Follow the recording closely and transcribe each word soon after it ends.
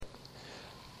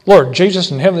Lord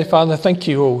Jesus and Heavenly Father, thank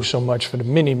you so much for the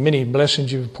many, many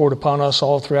blessings you've poured upon us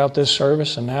all throughout this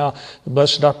service, and now the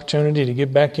blessed opportunity to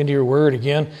get back into your word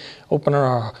again. Open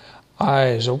our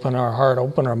eyes, open our heart,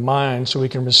 open our mind so we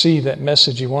can receive that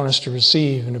message you want us to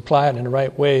receive and apply it in the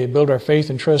right way. Build our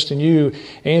faith and trust in you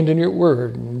and in your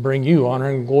word, and bring you honor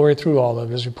and glory through all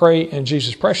of it. As we pray in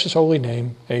Jesus' precious holy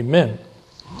name, amen.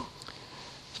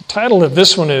 The title of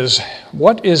this one is,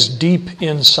 What is Deep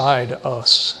Inside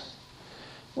Us?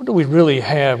 What do we really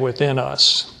have within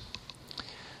us?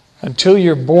 Until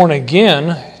you're born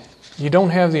again, you don't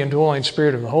have the indwelling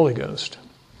spirit of the Holy Ghost.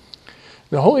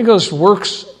 The Holy Ghost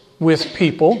works with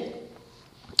people.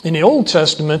 In the Old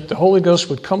Testament, the Holy Ghost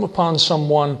would come upon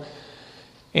someone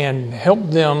and help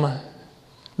them,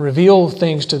 reveal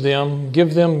things to them,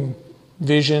 give them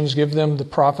visions, give them the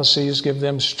prophecies, give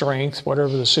them strength,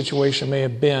 whatever the situation may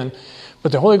have been.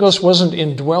 But the Holy Ghost wasn't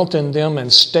indwelt in them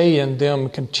and stay in them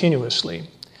continuously,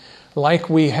 like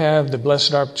we have the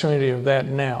blessed opportunity of that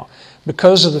now.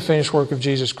 Because of the finished work of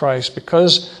Jesus Christ,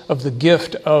 because of the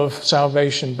gift of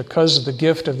salvation, because of the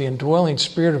gift of the indwelling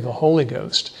Spirit of the Holy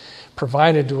Ghost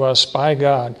provided to us by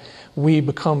God, we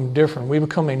become different. We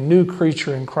become a new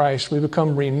creature in Christ. We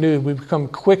become renewed. We become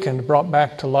quickened, brought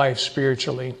back to life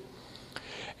spiritually.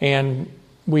 And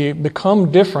we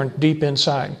become different deep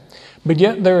inside. But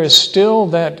yet there is still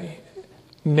that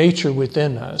nature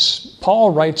within us.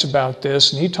 Paul writes about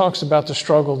this, and he talks about the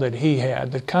struggle that he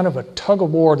had, the kind of a tug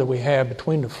of war that we have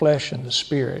between the flesh and the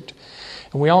spirit.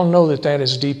 And we all know that that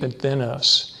is deep within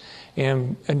us.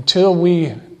 And until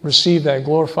we receive that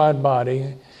glorified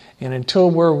body, and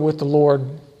until we're with the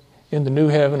Lord in the new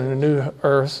heaven and the new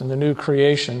earth and the new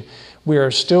creation, we are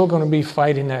still going to be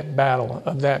fighting that battle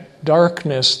of that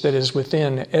darkness that is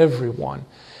within everyone.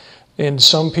 In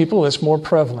some people, it's more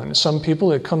prevalent. In some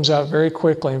people, it comes out very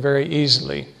quickly and very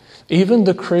easily. Even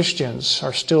the Christians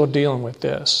are still dealing with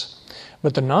this.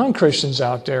 But the non-Christians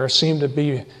out there seem to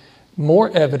be more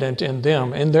evident in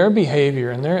them, in their behavior,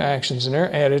 in their actions, in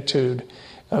their attitude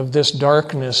of this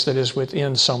darkness that is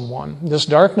within someone. This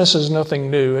darkness is nothing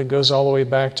new. It goes all the way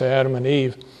back to Adam and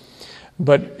Eve.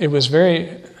 But it was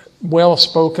very well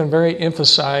spoken, very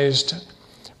emphasized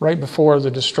right before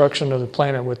the destruction of the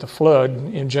planet with the flood,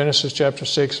 in Genesis chapter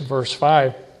 6, verse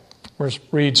 5, where it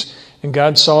reads, And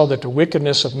God saw that the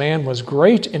wickedness of man was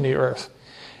great in the earth,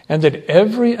 and that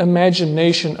every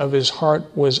imagination of his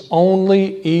heart was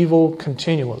only evil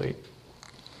continually.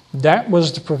 That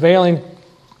was the prevailing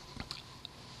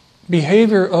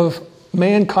behavior of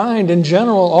mankind in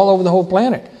general all over the whole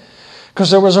planet. Because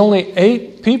there was only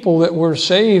 8 people that were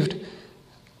saved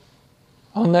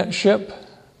on that ship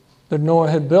that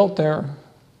Noah had built there,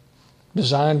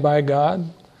 designed by God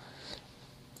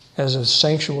as a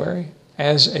sanctuary,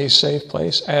 as a safe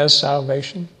place, as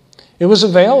salvation. It was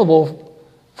available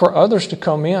for others to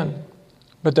come in,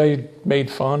 but they made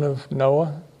fun of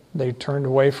Noah. They turned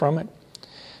away from it.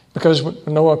 Because the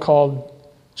Lord called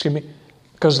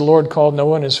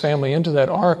Noah and his family into that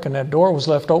ark, and that door was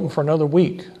left open for another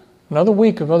week. Another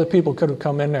week of other people could have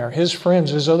come in there. His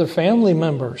friends, his other family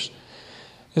members,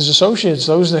 his associates,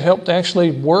 those that helped actually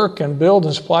work and build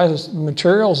and supply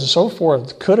materials and so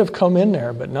forth, could have come in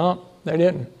there, but no, they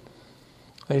didn't.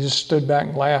 They just stood back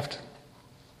and laughed.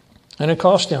 And it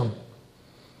cost them.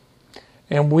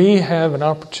 And we have an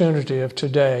opportunity of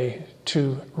today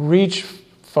to reach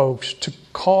folks, to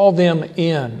call them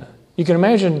in. You can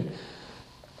imagine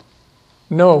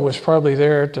Noah was probably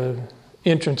there at the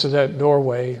entrance of that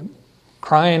doorway,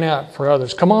 crying out for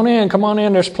others, come on in,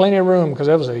 there's plenty of room, because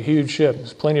that was a huge ship.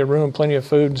 There's plenty of room, plenty of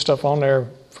food and stuff on there,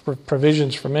 for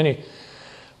provisions for many.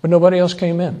 But nobody else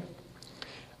came in.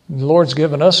 The Lord's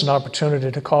given us an opportunity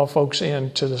to call folks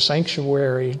in to the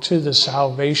sanctuary, to the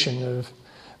salvation of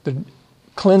the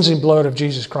cleansing blood of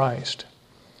Jesus Christ.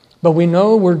 But we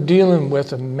know we're dealing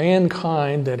with a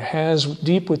mankind that has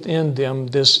deep within them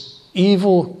this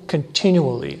evil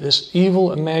continually, this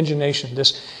evil imagination,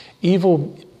 this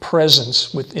evil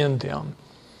presence within them.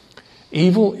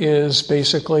 Evil is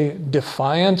basically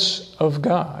defiance of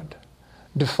God,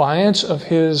 defiance of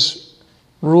His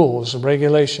rules,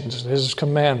 regulations, His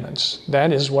commandments.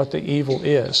 That is what the evil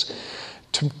is.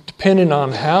 Depending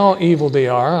on how evil they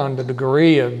are, on the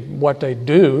degree of what they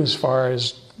do as far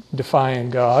as defying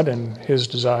God and His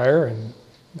desire and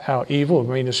how evil,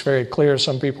 I mean, it's very clear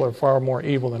some people are far more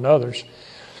evil than others.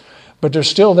 But there's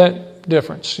still that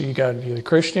difference. You got either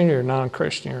Christian or you're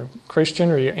non-Christian. You're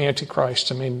Christian or you're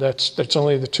antichrist. I mean, that's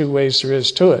only the two ways there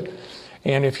is to it.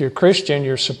 And if you're Christian,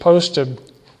 you're supposed to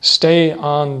Stay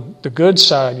on the good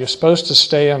side. You're supposed to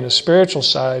stay on the spiritual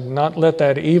side, not let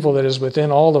that evil that is within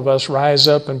all of us rise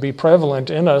up and be prevalent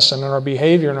in us and in our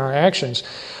behavior and our actions.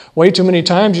 Way too many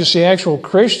times you see actual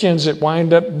Christians that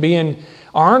wind up being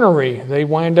ornery. They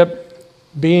wind up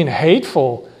being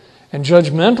hateful and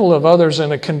judgmental of others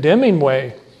in a condemning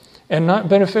way and not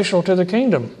beneficial to the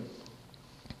kingdom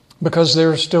because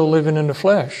they're still living in the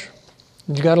flesh.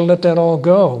 You got to let that all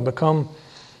go. Become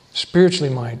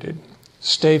spiritually minded.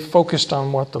 Stay focused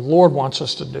on what the Lord wants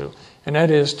us to do, and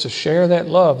that is to share that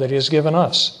love that He has given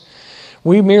us.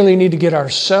 We merely need to get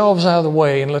ourselves out of the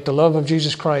way and let the love of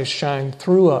Jesus Christ shine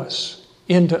through us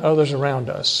into others around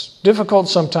us. Difficult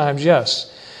sometimes,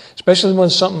 yes, especially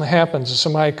when something happens and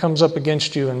somebody comes up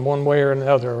against you in one way or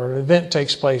another, or an event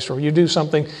takes place, or you do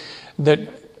something that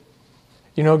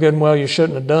you know good and well you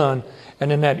shouldn't have done, and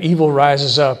then that evil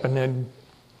rises up, and then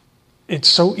it's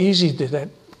so easy that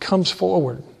comes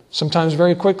forward. Sometimes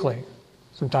very quickly.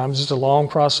 Sometimes it's a long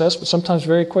process, but sometimes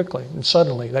very quickly. And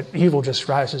suddenly that evil just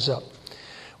rises up.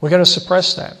 We've got to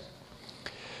suppress that.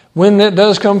 When it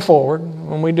does come forward,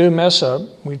 when we do mess up,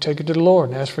 we take it to the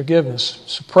Lord and ask forgiveness.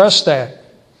 Suppress that.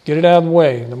 Get it out of the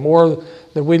way. The more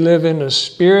that we live in the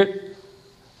Spirit,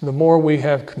 the more we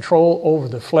have control over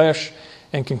the flesh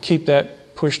and can keep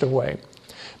that pushed away.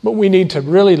 But we need to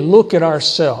really look at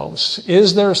ourselves.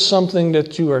 Is there something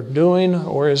that you are doing,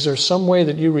 or is there some way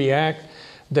that you react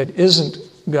that isn't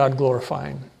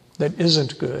God-glorifying, that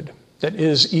isn't good, that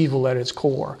is evil at its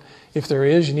core? If there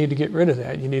is, you need to get rid of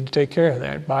that. You need to take care of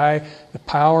that. By the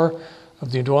power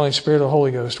of the indwelling Spirit of the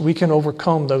Holy Ghost, we can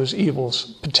overcome those evils,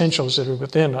 potentials that are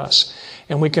within us.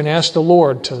 And we can ask the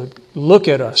Lord to look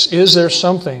at us. Is there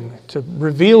something to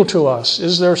reveal to us?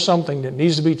 Is there something that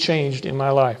needs to be changed in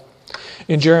my life?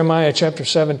 In Jeremiah chapter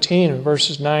 17 and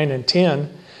verses 9 and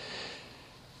 10,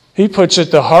 he puts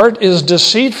it, the heart is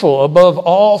deceitful above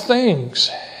all things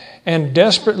and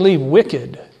desperately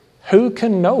wicked. Who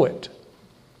can know it?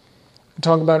 I'm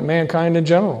talking about mankind in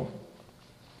general.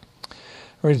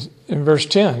 In verse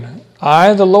 10,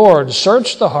 I, the Lord,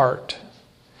 search the heart.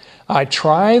 I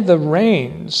try the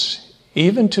reins,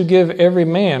 even to give every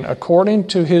man according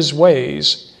to his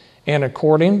ways and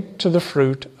according to the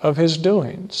fruit of his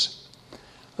doings.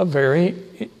 A very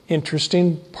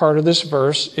interesting part of this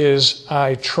verse is,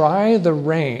 I try the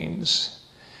reins.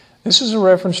 This is a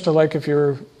reference to like if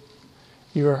you're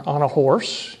on a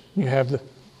horse, you have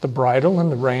the bridle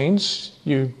and the reins,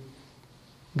 you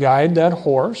guide that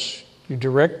horse, you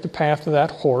direct the path of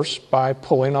that horse by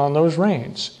pulling on those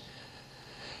reins.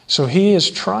 So he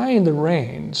is trying the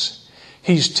reins.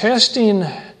 He's testing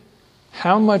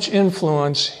how much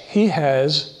influence he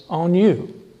has on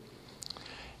you.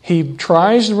 He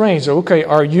tries the reins. Okay,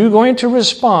 are you going to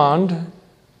respond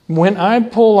when I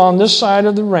pull on this side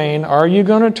of the rein? Are you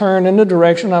going to turn in the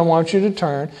direction I want you to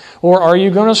turn? Or are you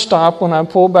going to stop when I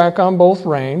pull back on both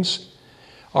reins?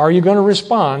 Are you going to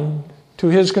respond to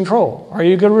His control? Are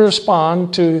you going to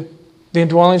respond to the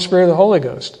indwelling Spirit of the Holy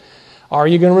Ghost? Are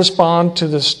you going to respond to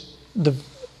the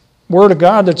Word of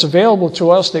God that's available to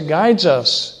us that guides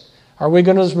us? Are we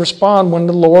going to respond when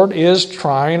the Lord is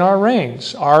trying our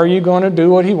reins? Are you going to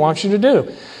do what He wants you to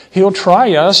do? He'll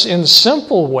try us in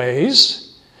simple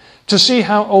ways to see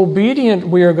how obedient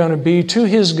we are going to be to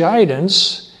His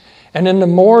guidance. And then the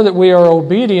more that we are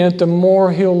obedient, the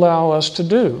more He'll allow us to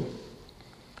do.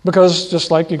 Because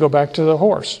just like you go back to the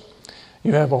horse.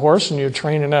 You have a horse and you're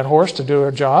training that horse to do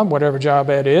a job, whatever job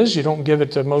that is. You don't give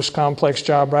it the most complex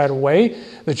job right away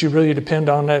that you really depend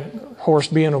on that horse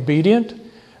being obedient.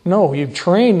 No, you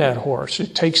train that horse.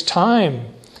 It takes time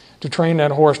to train that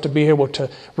horse to be able to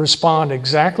respond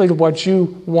exactly to what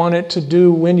you want it to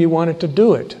do when you want it to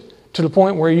do it, to the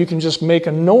point where you can just make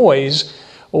a noise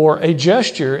or a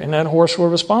gesture and that horse will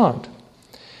respond.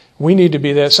 We need to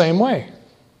be that same way,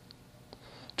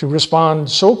 to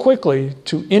respond so quickly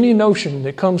to any notion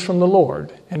that comes from the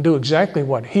Lord and do exactly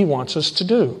what He wants us to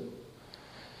do.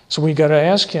 So we got to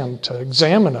ask Him to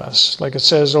examine us, like it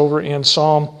says over in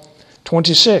Psalm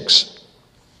 26.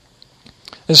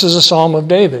 This is a psalm of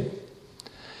David.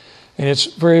 And it's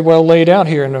very well laid out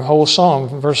here in the whole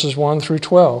psalm, verses 1 through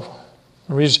 12.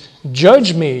 It reads,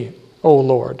 Judge me, O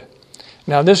Lord.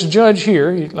 Now this judge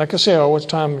here, like I say all the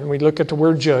time when we look at the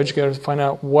word judge, you've got to find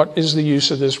out what is the use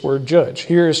of this word judge.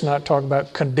 Here it's not talking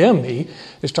about condemn me,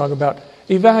 it's talking about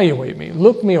evaluate me,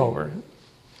 look me over.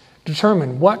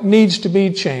 Determine what needs to be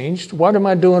changed, what am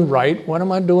I doing right, what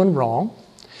am I doing wrong.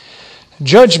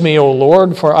 Judge me, O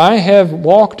Lord, for I have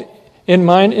walked in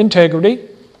mine integrity.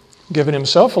 Giving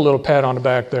himself a little pat on the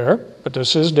back there, but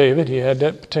this is David. He had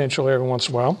that potential every once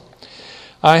in a while.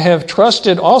 I have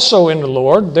trusted also in the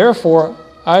Lord, therefore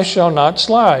I shall not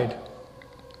slide.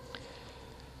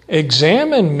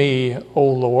 Examine me, O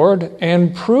Lord,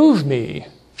 and prove me.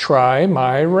 Try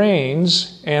my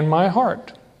reins and my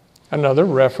heart. Another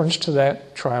reference to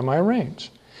that, try my reins.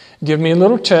 Give me a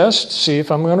little test, see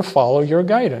if I'm going to follow your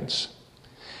guidance.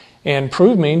 And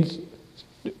prove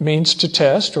means to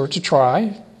test or to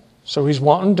try. So he's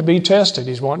wanting to be tested.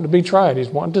 He's wanting to be tried. He's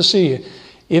wanting to see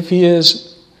if he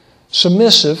is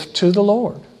submissive to the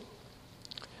Lord.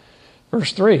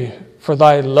 Verse 3, for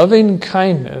thy loving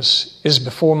kindness is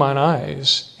before mine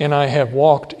eyes, and I have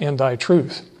walked in thy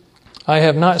truth. I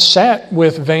have not sat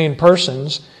with vain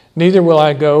persons, neither will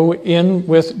I go in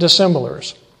with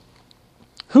dissemblers.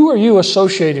 Who are you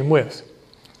associating with?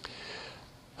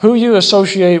 Who you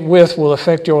associate with will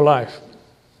affect your life.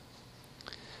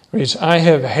 It reads, I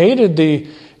have hated the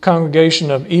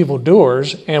congregation of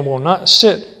evildoers and will not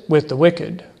sit with the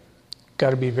wicked.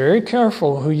 Got to be very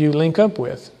careful who you link up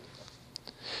with.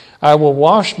 I will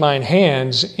wash mine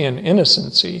hands in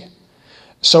innocency.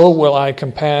 So will I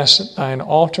compass thine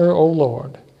altar, O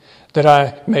Lord, that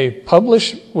I may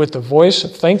publish with the voice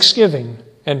of thanksgiving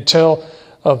and tell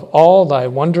of all thy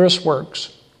wondrous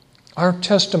works. Our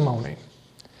testimony.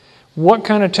 What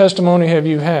kind of testimony have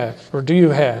you had, or do you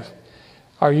have?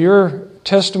 Are your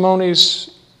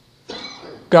testimonies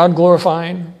God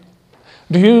glorifying?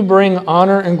 Do you bring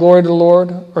honor and glory to the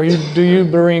Lord, or do you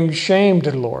bring shame to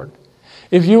the Lord?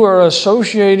 If you are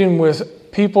associating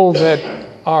with people that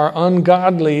are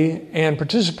ungodly and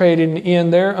participating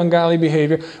in their ungodly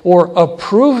behavior, or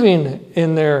approving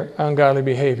in their ungodly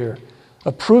behavior,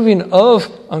 approving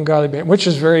of ungodly behavior, which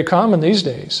is very common these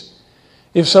days.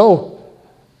 If so,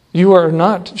 you are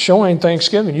not showing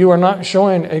thanksgiving. You are not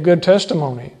showing a good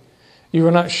testimony. You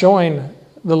are not showing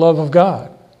the love of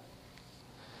God.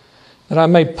 That I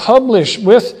may publish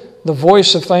with the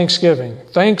voice of thanksgiving.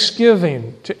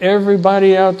 Thanksgiving to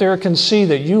everybody out there can see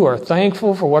that you are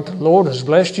thankful for what the Lord has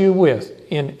blessed you with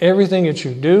in everything that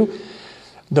you do.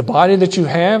 The body that you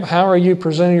have, how are you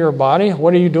presenting your body?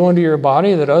 What are you doing to your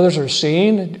body that others are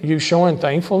seeing? Are you showing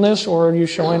thankfulness or are you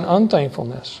showing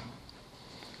unthankfulness?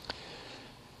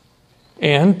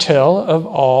 And tell of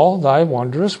all thy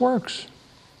wondrous works.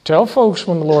 Tell folks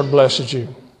when the Lord blesses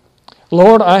you.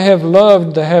 Lord, I have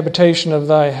loved the habitation of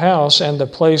thy house and the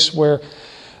place where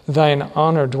thine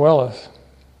honor dwelleth.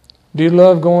 Do you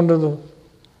love going to the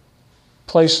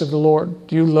place of the Lord?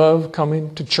 Do you love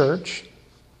coming to church,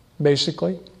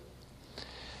 basically?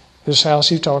 This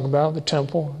house you talk about, the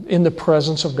temple, in the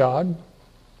presence of God.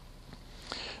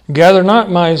 Gather not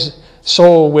my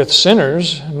soul with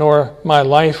sinners, nor my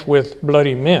life with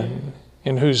bloody men,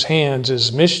 in whose hands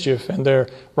is mischief, and their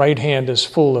right hand is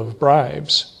full of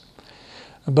bribes.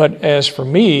 But as for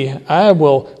me, I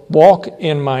will walk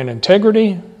in mine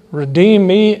integrity, redeem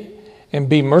me, and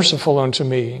be merciful unto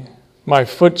me. My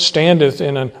foot standeth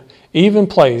in an even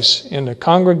place. In the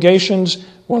congregations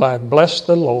will I bless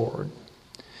the Lord.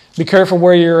 Be careful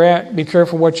where you're at. Be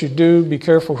careful what you do. Be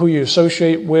careful who you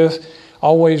associate with.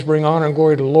 Always bring honor and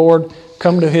glory to the Lord.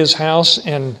 Come to His house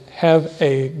and have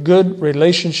a good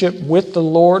relationship with the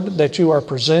Lord that you are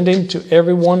presenting to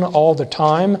everyone all the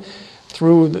time,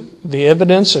 through the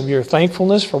evidence of your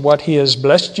thankfulness for what He has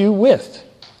blessed you with.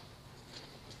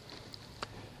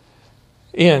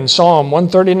 In Psalm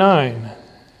 139,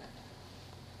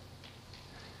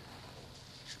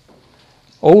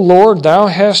 O Lord, thou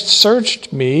hast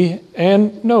searched me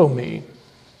and know me.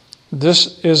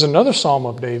 This is another Psalm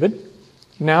of David,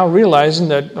 now realizing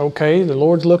that, okay, the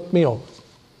Lord's looked me over.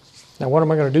 Now what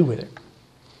am I going to do with it?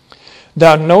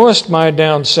 Thou knowest my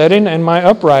downsetting and my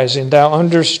uprising. Thou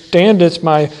understandest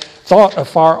my thought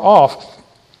afar off.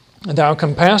 Thou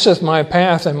compassest my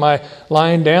path and my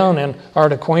lying down, and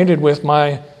art acquainted with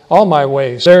all my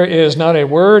ways. There is not a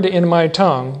word in my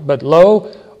tongue, but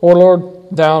lo, O Lord,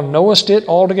 thou knowest it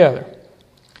altogether.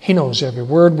 He knows every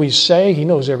word we say. He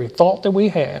knows every thought that we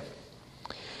have.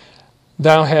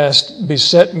 Thou hast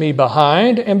beset me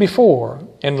behind and before,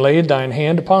 and laid thine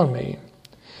hand upon me.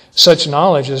 Such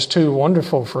knowledge is too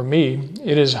wonderful for me.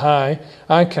 It is high.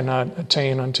 I cannot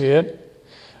attain unto it.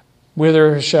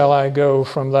 Whither shall I go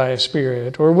from thy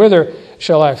spirit? Or whither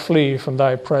shall I flee from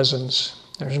thy presence?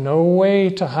 There's no way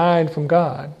to hide from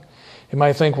God. You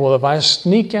might think, well, if I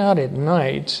sneak out at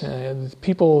night,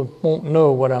 people won't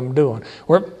know what I'm doing.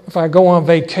 Or if I go on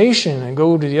vacation and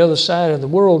go to the other side of the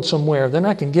world somewhere, then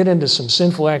I can get into some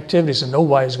sinful activities and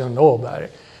nobody's going to know about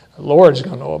it. The Lord's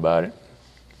going to know about it.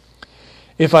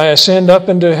 If I ascend up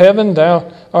into heaven,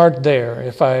 thou art there.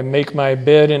 If I make my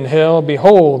bed in hell,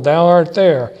 behold, thou art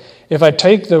there. If I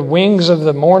take the wings of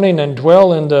the morning and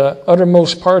dwell in the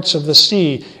uttermost parts of the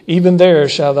sea, even there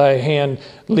shall thy hand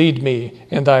lead me,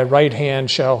 and thy right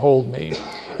hand shall hold me.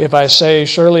 If I say,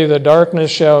 surely the darkness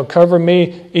shall cover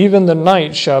me, even the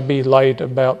night shall be light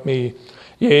about me.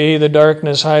 Yea, the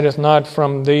darkness hideth not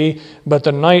from thee, but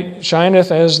the night shineth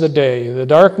as the day. The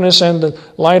darkness and the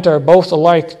light are both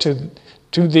alike to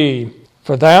thee.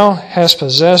 For thou hast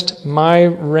possessed my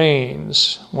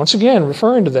reins. Once again,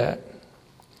 referring to that.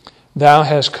 Thou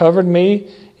hast covered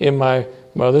me in my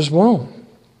mother's womb.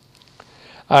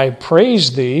 I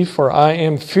praise thee, for I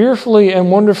am fearfully and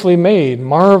wonderfully made.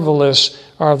 Marvelous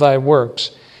are thy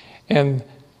works, and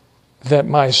that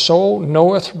my soul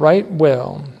knoweth right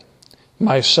well.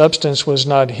 My substance was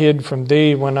not hid from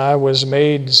thee when I was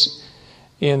made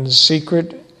in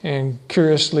secret and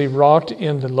curiously wrought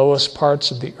in the lowest parts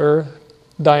of the earth.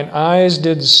 Thine eyes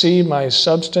did see my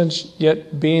substance,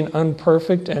 yet being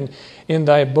unperfect, and in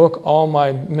thy book all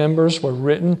my members were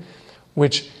written,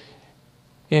 which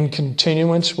in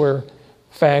continuance were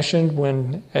fashioned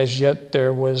when as yet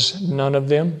there was none of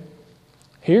them.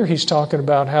 Here he's talking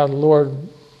about how the Lord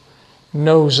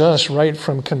knows us right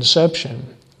from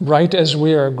conception, right as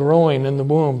we are growing in the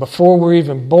womb. Before we're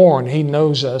even born, he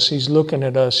knows us. He's looking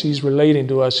at us. He's relating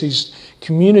to us. He's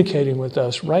communicating with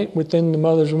us right within the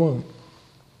mother's womb.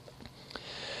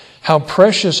 How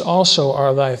precious also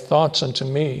are thy thoughts unto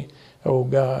me, O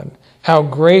God. How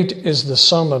great is the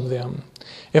sum of them.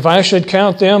 If I should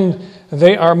count them,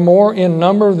 they are more in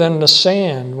number than the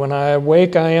sand. When I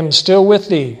awake, I am still with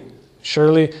thee.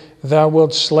 Surely thou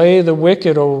wilt slay the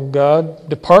wicked, O God.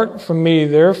 Depart from me,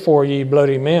 therefore, ye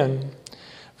bloody men.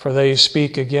 For they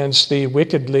speak against thee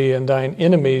wickedly, and thine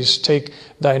enemies take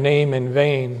thy name in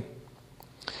vain.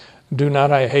 Do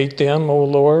not I hate them, O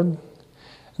Lord,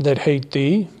 that hate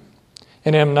thee?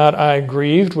 And am not I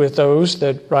grieved with those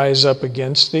that rise up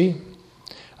against thee?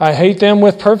 I hate them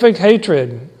with perfect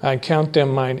hatred. I count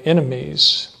them mine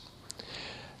enemies.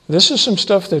 This is some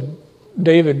stuff that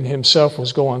David himself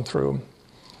was going through.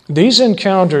 These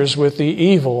encounters with the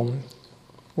evil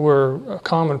were a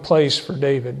commonplace for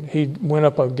David. He went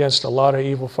up against a lot of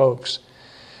evil folks,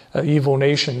 evil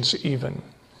nations even,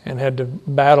 and had to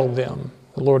battle them.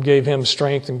 The Lord gave him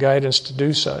strength and guidance to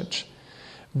do such.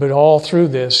 But all through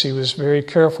this, he was very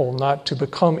careful not to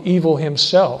become evil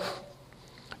himself,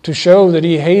 to show that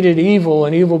he hated evil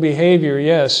and evil behavior,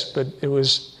 yes, but he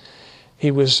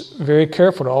was very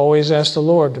careful to always ask the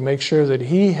Lord to make sure that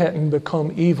he hadn't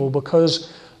become evil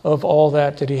because of all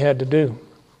that he had to do.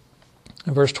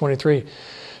 In verse 23,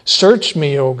 search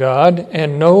me, O God,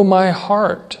 and know my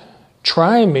heart.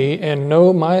 Try me and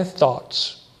know my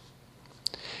thoughts.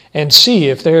 And see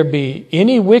if there be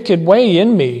any wicked way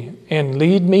in me, and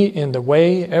lead me in the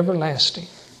way everlasting.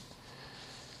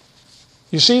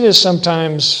 You see this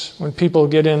sometimes when people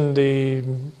get in the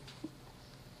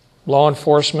law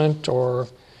enforcement or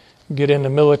get in the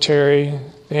military.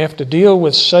 They have to deal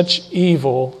with such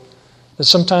evil that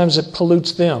sometimes it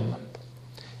pollutes them,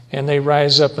 and they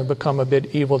rise up and become a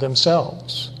bit evil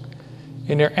themselves.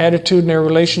 In their attitude and their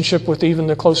relationship with even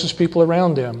the closest people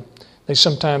around them, they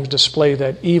sometimes display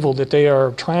that evil that they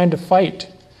are trying to fight.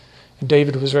 And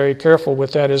David was very careful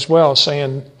with that as well,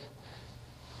 saying,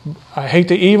 I hate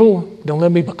the evil, don't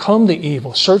let me become the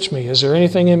evil. Search me. Is there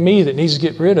anything in me that needs to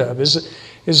get rid of?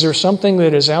 Is there something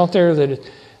that is out there that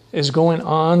is going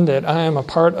on that I am a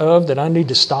part of that I need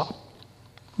to stop?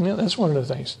 Yeah, that's one of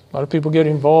the things. A lot of people get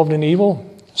involved in evil,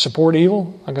 support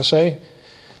evil. Like I say,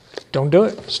 don't do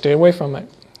it. Stay away from it.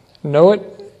 Know it,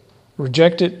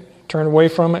 reject it, turn away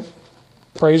from it.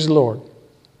 Praise the Lord.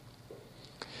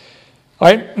 All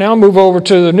right, now move over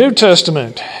to the New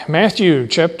Testament, Matthew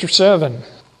chapter 7.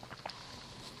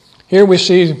 Here we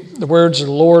see the words of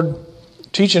the Lord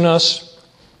teaching us.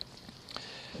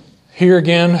 Here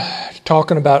again,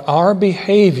 talking about our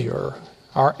behavior,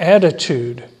 our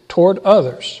attitude toward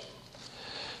others.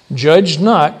 Judge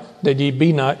not, that ye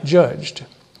be not judged.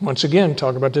 Once again,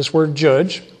 talk about this word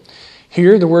judge.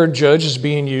 Here the word judge is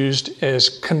being used as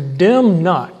condemn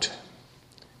not,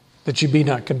 that ye be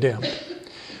not condemned.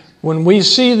 When we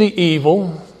see the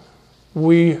evil,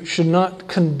 we should not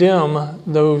condemn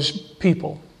those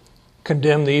people.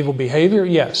 Condemn the evil behavior,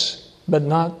 yes, but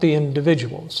not the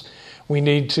individuals. We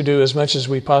need to do as much as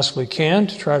we possibly can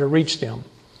to try to reach them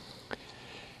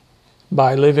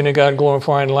by living a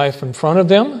God-glorifying life in front of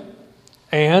them,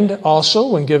 and also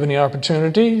when given the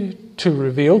opportunity to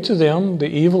reveal to them the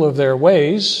evil of their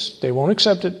ways. They won't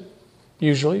accept it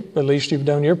usually, but at least you've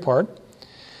done your part.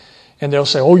 And they'll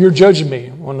say, oh, you're judging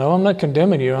me. Well, no, I'm not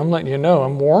condemning you. I'm letting you know.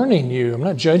 I'm warning you. I'm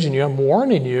not judging you. I'm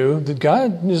warning you that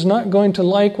God is not going to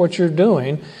like what you're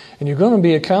doing, and you're going to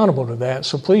be accountable to that.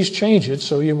 So please change it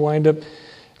so you wind up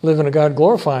living a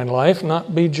God-glorifying life,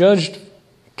 not be judged,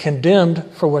 condemned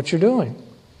for what you're doing.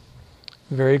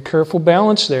 Very careful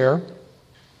balance there.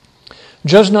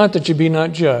 Judge not that ye be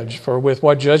not judged, for with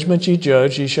what judgment ye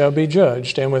judge, ye shall be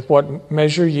judged, and with what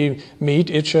measure ye mete,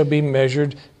 it shall be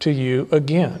measured to you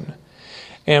again.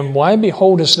 And why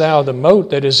beholdest thou the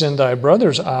mote that is in thy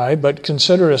brother's eye, but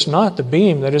considerest not the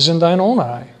beam that is in thine own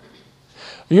eye?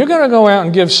 You're going to go out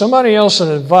and give somebody else an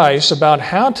advice about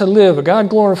how to live a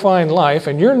God-glorifying life,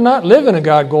 and you're not living a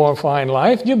God-glorifying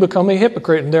life. You become a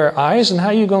hypocrite in their eyes, and how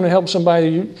are you going to help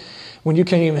somebody when you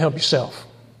can't even help yourself?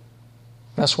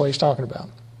 That's what he's talking about.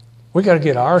 We've got to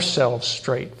get ourselves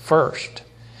straight first.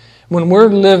 When we're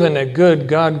living a good,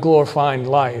 God-glorifying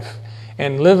life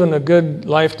and living a good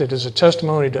life that is a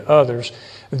testimony to others,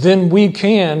 then we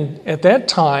can, at that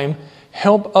time,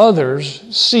 help others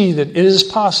see that it is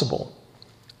possible.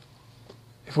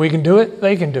 If we can do it,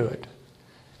 they can do it,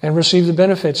 and receive the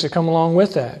benefits that come along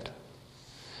with that.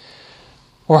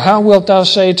 Or how wilt thou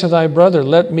say to thy brother,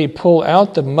 let me pull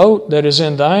out the mote that is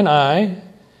in thine eye,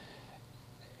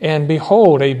 and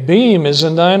behold, a beam is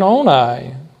in thine own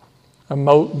eye? A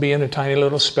mote being a tiny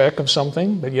little speck of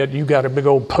something, but yet you got a big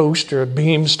old post or a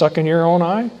beam stuck in your own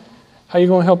eye. How are you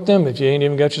going to help them if you ain't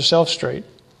even got yourself straight?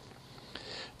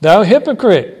 Thou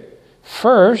hypocrite,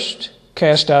 first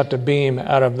cast out the beam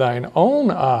out of thine own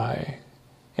eye,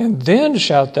 and then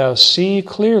shalt thou see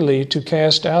clearly to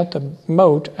cast out the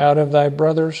mote out of thy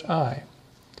brother's eye.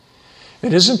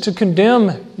 It isn't to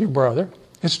condemn your brother,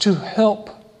 it's to help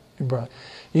your brother.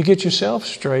 You get yourself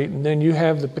straight, and then you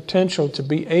have the potential to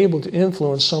be able to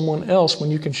influence someone else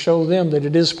when you can show them that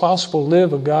it is possible to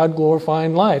live a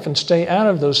God-glorifying life and stay out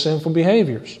of those sinful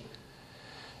behaviors.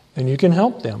 Then you can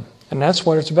help them. And that's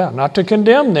what it's about. Not to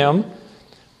condemn them,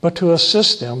 but to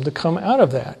assist them to come out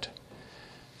of that.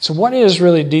 So what is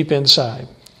really deep inside?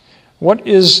 What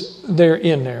is there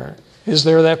in there? Is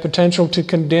there that potential to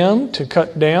condemn, to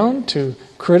cut down, to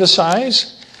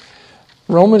criticize?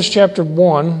 Romans chapter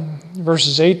 1,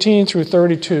 verses 18 through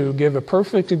 32 give a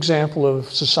perfect example of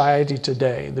society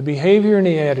today. The behavior and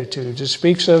the attitudes. It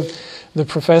speaks of the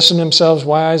professing themselves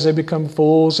wise, they become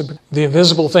fools. The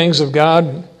invisible things of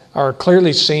God are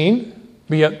clearly seen,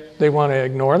 but yet they want to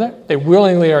ignore that. They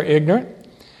willingly are ignorant.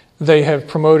 They have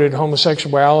promoted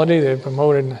homosexuality. They've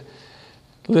promoted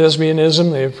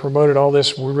lesbianism. They've promoted all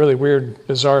this really weird,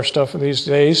 bizarre stuff these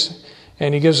days.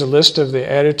 And he gives a list of the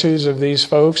attitudes of these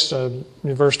folks. In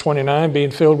verse 29, being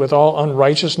filled with all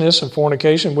unrighteousness and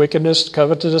fornication, wickedness,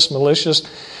 covetousness,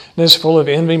 maliciousness, full of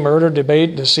envy, murder,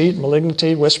 debate, deceit,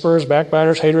 malignity, whisperers,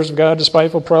 backbiters, haters of God,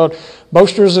 despiteful, proud,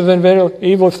 boasters of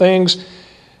evil things,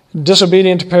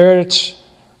 disobedient to parents,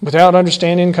 without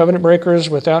understanding, covenant breakers,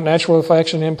 without natural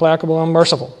affection, implacable,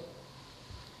 unmerciful.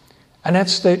 And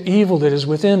that's the evil that is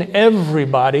within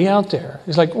everybody out there.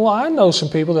 It's like, well, I know some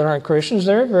people that aren't Christians.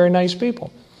 They're very nice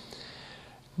people.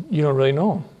 You don't really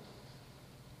know them.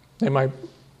 They might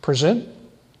present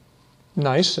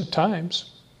nice at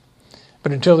times.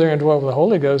 But until they're indwelt with the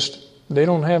Holy Ghost, they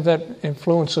don't have that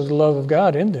influence of the love of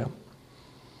God in them.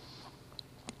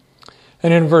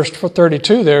 And in verse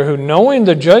 32 there, who knowing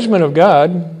the judgment of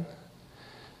God,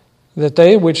 that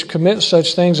they which commit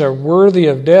such things are worthy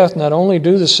of death, not only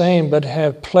do the same, but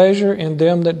have pleasure in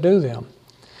them that do them.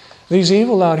 These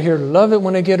evil out here love it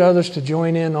when they get others to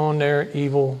join in on their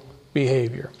evil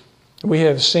behavior. We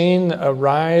have seen a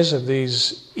rise of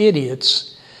these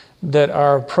idiots that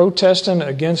are protesting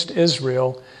against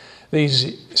Israel,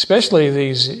 especially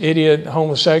these idiot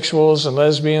homosexuals and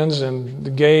lesbians and the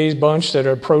gay bunch that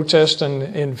are protesting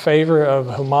in favor of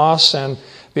Hamas and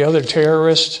the other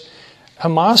terrorists.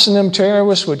 Hamas and them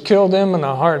terrorists would kill them in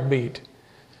a heartbeat.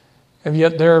 And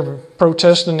yet they're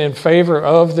protesting in favor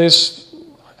of this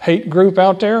hate group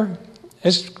out there.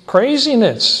 It's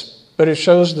craziness, but it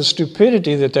shows the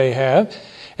stupidity that they have,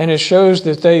 and it shows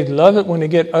that they love it when they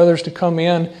get others to come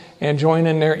in and join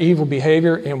in their evil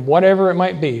behavior in whatever it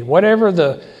might be, whatever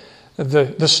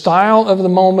the style of the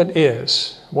moment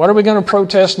is. What are we going to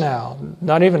protest now?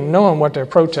 Not even knowing what they're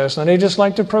protesting. They just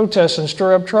like to protest and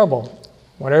stir up trouble.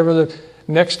 Whatever the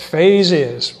next phase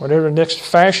is, whatever the next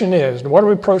fashion is. What are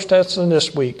we protesting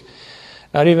this week?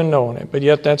 Not even knowing it, but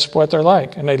yet that's what they're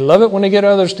like. And they love it when they get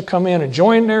others to come in and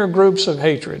join their groups of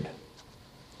hatred.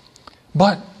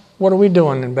 But what are we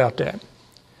doing about that?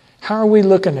 How are we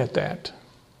looking at that?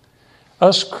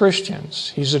 Us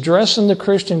Christians. He's addressing the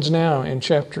Christians now in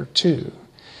chapter 2.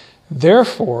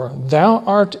 Therefore, thou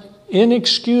art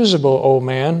inexcusable, O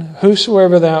man,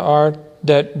 whosoever thou art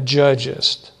that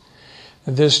judgest.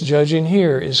 This judging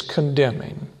here is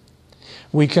condemning.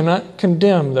 We cannot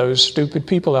condemn those stupid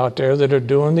people out there that are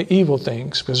doing the evil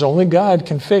things, because only God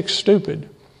can fix stupid.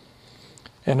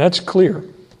 And that's clear.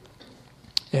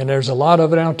 And there's a lot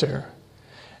of it out there.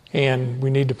 And we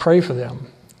need to pray for them.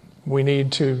 We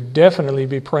need to definitely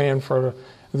be praying for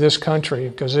this country,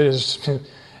 because it has, in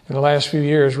the last few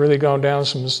years, really gone down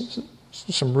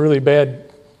some really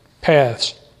bad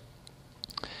paths.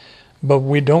 But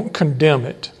we don't condemn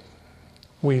it.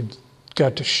 We've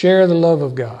got to share the love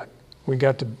of God. We've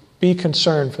got to be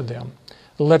concerned for them.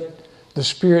 Let the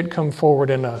Spirit come forward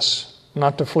in us,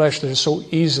 not the flesh that is so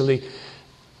easily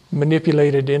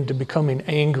manipulated into becoming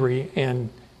angry and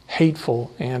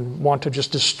hateful and want to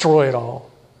just destroy it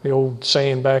all. The old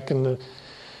saying back in the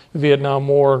Vietnam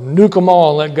War, nuke them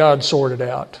all and let God sort it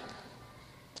out.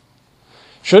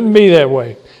 Shouldn't be that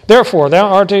way. Therefore, thou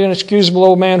art the inexcusable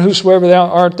old man, whosoever thou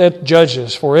art that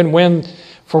judgest.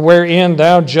 For wherein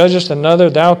thou judgest another,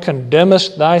 thou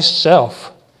condemnest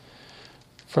thyself.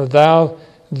 For thou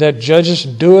that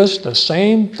judgest doest the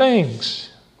same things.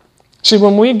 See,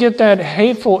 when we get that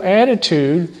hateful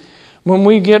attitude, when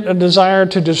we get a desire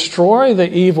to destroy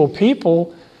the evil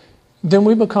people, then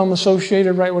we become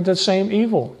associated right with that same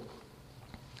evil.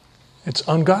 It's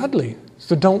ungodly,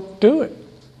 so don't do it.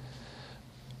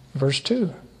 Verse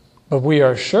 2. But we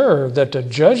are sure that the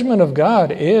judgment of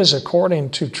God is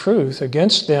according to truth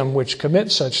against them which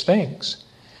commit such things.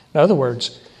 In other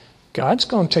words, God's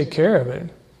going to take care of it.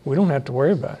 We don't have to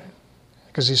worry about it.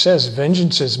 Because he says,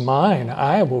 vengeance is mine,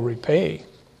 I will repay.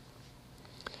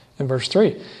 In verse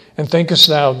 3, and thinkest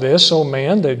thou this, O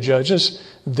man, that judgest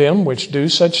them which do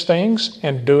such things,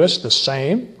 and doest the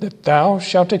same, that thou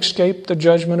shalt escape the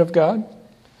judgment of God?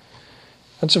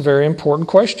 That's a very important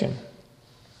question.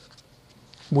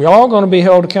 We're all going to be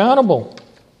held accountable.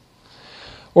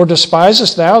 Or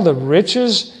despisest thou the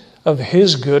riches of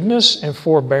his goodness and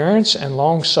forbearance and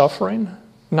long-suffering,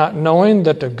 not knowing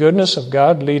that the goodness of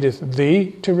God leadeth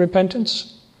thee to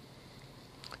repentance?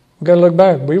 We've got to look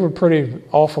back. We were pretty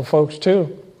awful folks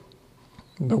too.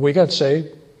 But we got saved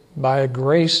by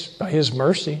grace, by his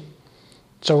mercy.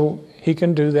 So he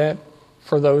can do that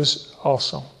for those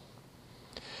also.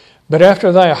 But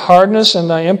after thy hardness and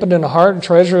thy impotent heart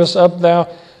treasurest up thou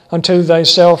unto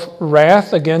thyself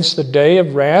wrath against the day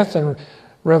of wrath and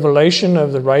revelation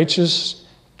of the righteous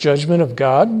judgment of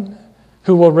God,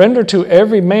 who will render to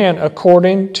every man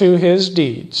according to his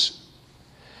deeds.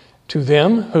 To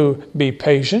them who be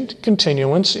patient,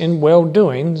 continuance in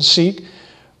well-doing, seek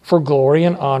for glory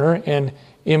and honor and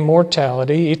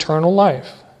immortality, eternal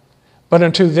life. But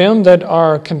unto them that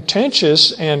are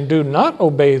contentious and do not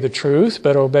obey the truth,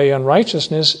 but obey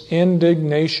unrighteousness,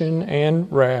 indignation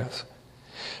and wrath,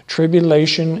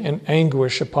 tribulation and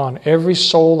anguish upon every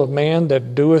soul of man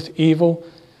that doeth evil,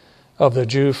 of the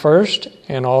Jew first,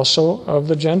 and also of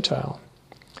the Gentile.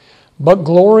 But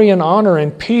glory and honor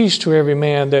and peace to every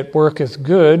man that worketh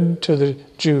good, to the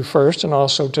Jew first, and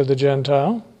also to the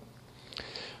Gentile.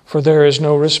 For there is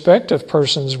no respect of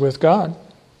persons with God.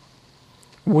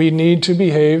 We need to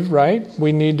behave right.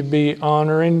 We need to be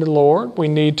honoring the Lord. We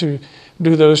need to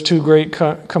do those two great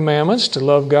commandments, to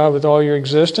love God with all your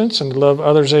existence and to love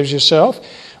others as yourself.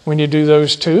 When you do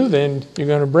those two, then you're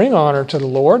going to bring honor to the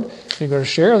Lord. You're going to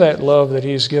share that love that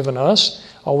he's given us.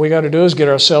 All we got to do is get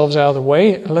ourselves out of the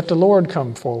way and let the Lord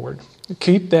come forward.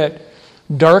 Keep that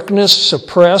darkness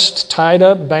suppressed, tied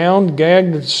up, bound,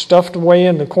 gagged, stuffed away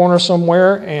in the corner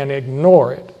somewhere, and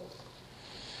ignore it.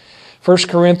 1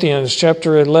 Corinthians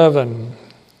chapter 11,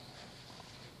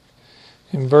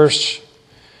 in verse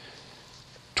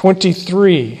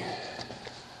 23.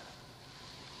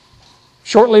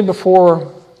 Shortly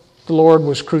before the Lord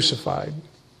was crucified,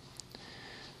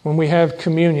 when we have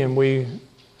communion, we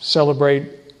celebrate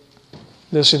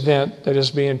this event that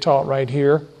is being taught right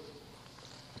here.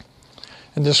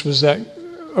 And this was that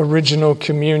original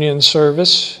communion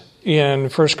service in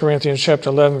 1 Corinthians chapter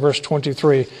 11, verse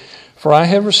 23. For I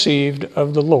have received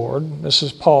of the Lord, this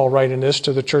is Paul writing this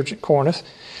to the church at Corinth,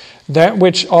 that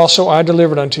which also I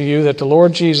delivered unto you, that the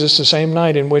Lord Jesus, the same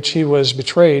night in which he was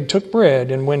betrayed, took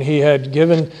bread, and when he had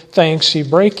given thanks, he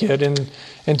brake it,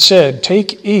 and said,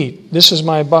 Take, eat, this is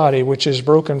my body, which is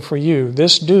broken for you.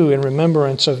 This do in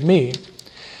remembrance of me.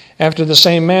 After the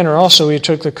same manner also he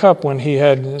took the cup when he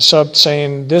had supped,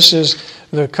 saying, This is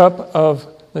the cup of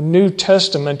the New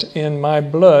Testament in my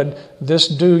blood. This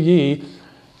do ye,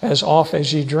 as oft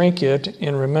as ye drink it,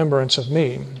 in remembrance of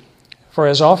me. For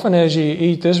as often as ye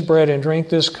eat this bread and drink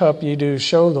this cup, ye do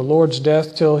show the Lord's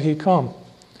death till he come.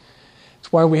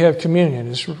 That's why we have communion,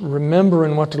 is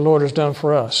remembering what the Lord has done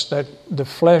for us. That the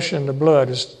flesh and the blood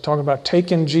is talking about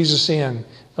taking Jesus in,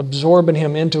 absorbing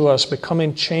Him into us,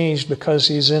 becoming changed because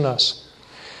He's in us.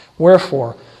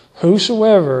 Wherefore,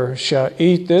 whosoever shall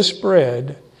eat this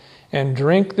bread and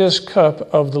drink this cup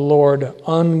of the Lord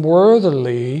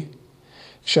unworthily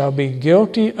shall be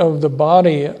guilty of the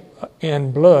body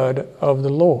and blood of the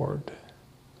Lord.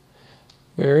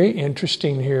 Very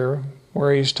interesting here,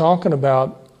 where he's talking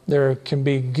about there can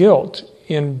be guilt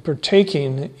in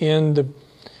partaking in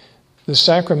the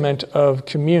sacrament of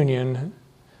communion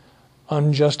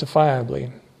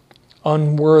unjustifiably,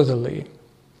 unworthily.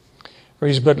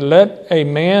 But let a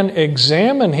man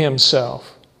examine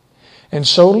himself, and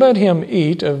so let him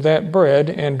eat of that bread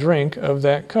and drink of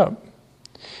that cup.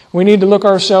 We need to look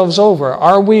ourselves over.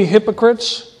 Are we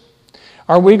hypocrites?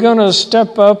 Are we going to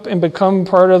step up and become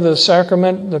part of the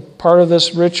sacrament, the part of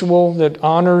this ritual that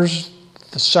honors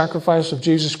the sacrifice of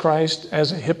Jesus Christ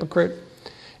as a hypocrite?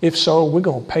 If so, we're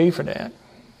going to pay for that.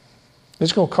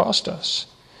 It's going to cost us.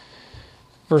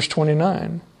 Verse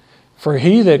 29, for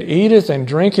he that eateth and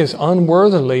drinketh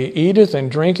unworthily eateth and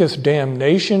drinketh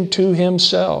damnation to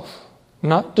himself,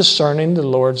 not discerning the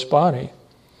Lord's body.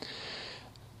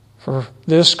 For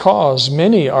this cause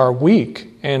many are weak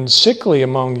and sickly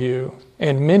among you,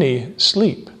 and many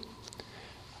sleep.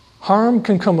 Harm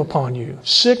can come upon you.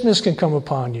 Sickness can come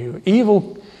upon you.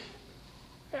 Evil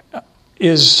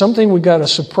is something we've got to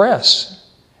suppress.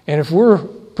 And if we're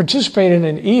participating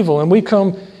in evil and we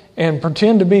come and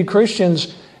pretend to be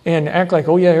Christians and act like,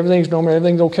 oh yeah, everything's normal,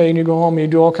 everything's okay, and you go home and you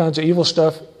do all kinds of evil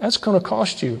stuff, that's going to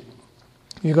cost you.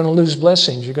 You're going to lose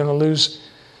blessings. You're going to lose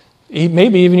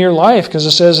maybe even your life, because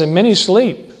it says that many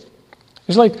sleep.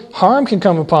 It's like harm can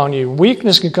come upon you,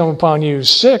 weakness can come upon you,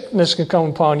 sickness can come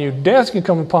upon you, death can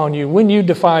come upon you when you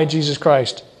defy Jesus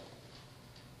Christ.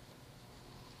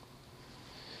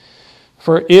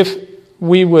 For if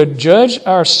we would judge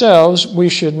ourselves, we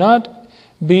should not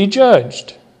be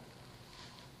judged.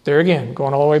 There again,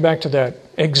 going all the way back to that.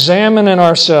 Examining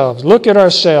ourselves, look at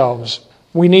ourselves.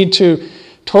 We need to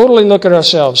totally look at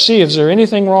ourselves, see is there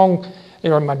anything wrong.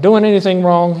 Or am I doing anything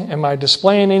wrong? Am I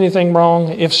displaying anything wrong?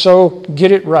 If so,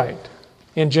 get it right.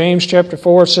 In James chapter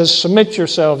 4, it says, submit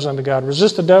yourselves unto God.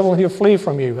 Resist the devil and he'll flee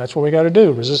from you. That's what we got to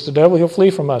do. Resist the devil, he'll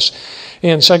flee from us.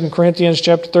 In 2 Corinthians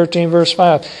chapter 13, verse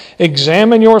 5,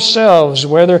 examine yourselves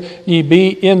whether ye be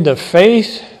in the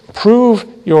faith. Prove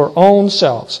your own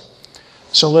selves.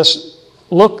 So let's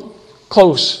look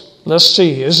close. Let's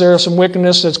see. Is there some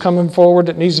wickedness that's coming forward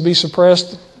that needs to be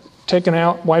suppressed, taken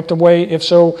out, wiped away? If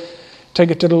so, take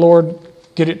it to the Lord,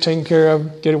 get it taken care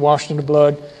of, get it washed in the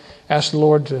blood. Ask the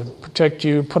Lord to protect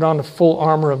you. Put on the full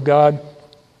armor of God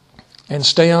and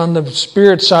stay on the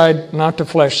spirit side, not the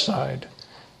flesh side.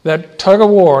 That tug of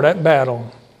war, that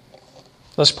battle.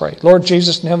 Let's pray. Lord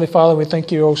Jesus and Heavenly Father, we thank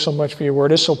you so much for your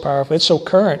word. It's so powerful. It's so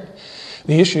current.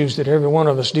 The issues that every one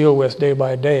of us deal with day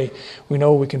by day, we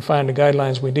know we can find the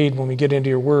guidelines we need when we get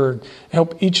into your word.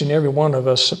 Help each and every one of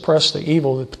us suppress the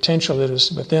evil, the potential that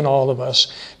is within all of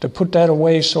us, to put that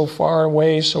away so far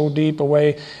away, so deep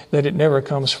away, that it never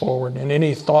comes forward. And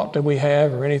any thought that we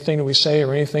have, or anything that we say,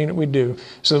 or anything that we do,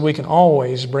 so that we can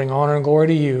always bring honor and glory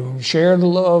to you. Share the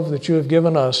love that you have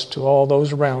given us to all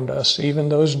those around us, even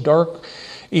those dark,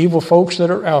 evil folks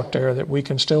that are out there, that we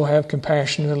can still have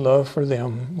compassion and love for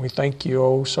them. We thank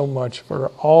you so much for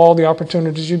all the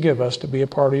opportunities you give us to be a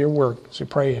part of your work. As we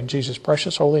pray in Jesus'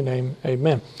 precious holy name,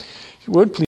 amen. If you would, please.